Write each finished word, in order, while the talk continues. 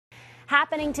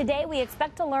Happening today, we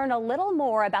expect to learn a little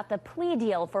more about the plea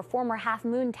deal for former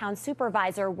Halfmoon Town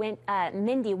Supervisor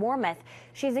Melinda Wormuth.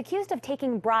 She's accused of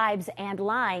taking bribes and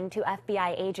lying to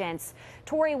FBI agents.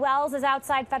 Torie Wells is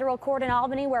outside federal court in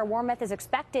Albany, where Wormuth is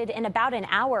expected in about an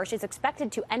hour. She's expected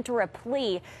to enter a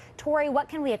plea. Torie, what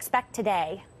can we expect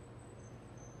today?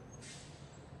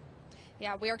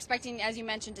 Yeah, we are expecting, as you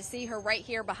mentioned, to see her right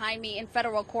here behind me in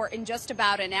federal court in just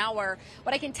about an hour.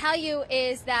 What I can tell you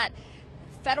is that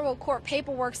federal court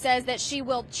paperwork says that she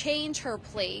will change her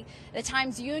plea. The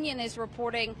Times-Union is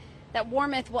reporting that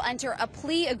Wormuth will enter a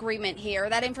plea agreement here.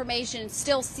 That information is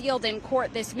still sealed in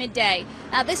court this midday.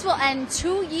 Now, this will end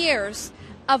 2 years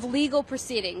of legal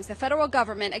proceedings. The federal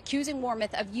government accusing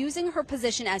Wormuth of using her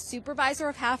position as supervisor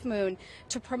of Halfmoon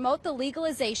to promote the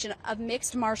legalization of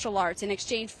mixed martial arts in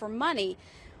exchange for money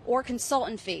or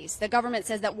consultant fees. The government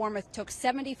says that Wormuth took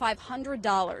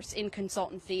 $7,500 in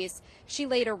consultant fees. She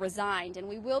later resigned, and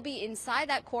we will be inside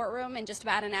that courtroom in just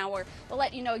about an hour. We'll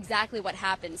let you know exactly what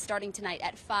happened starting tonight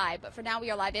at 5. But for now,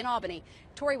 we are live in Albany.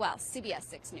 Torie Wells, CBS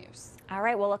 6 News. All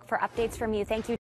right, we'll look for updates from you. Thank you.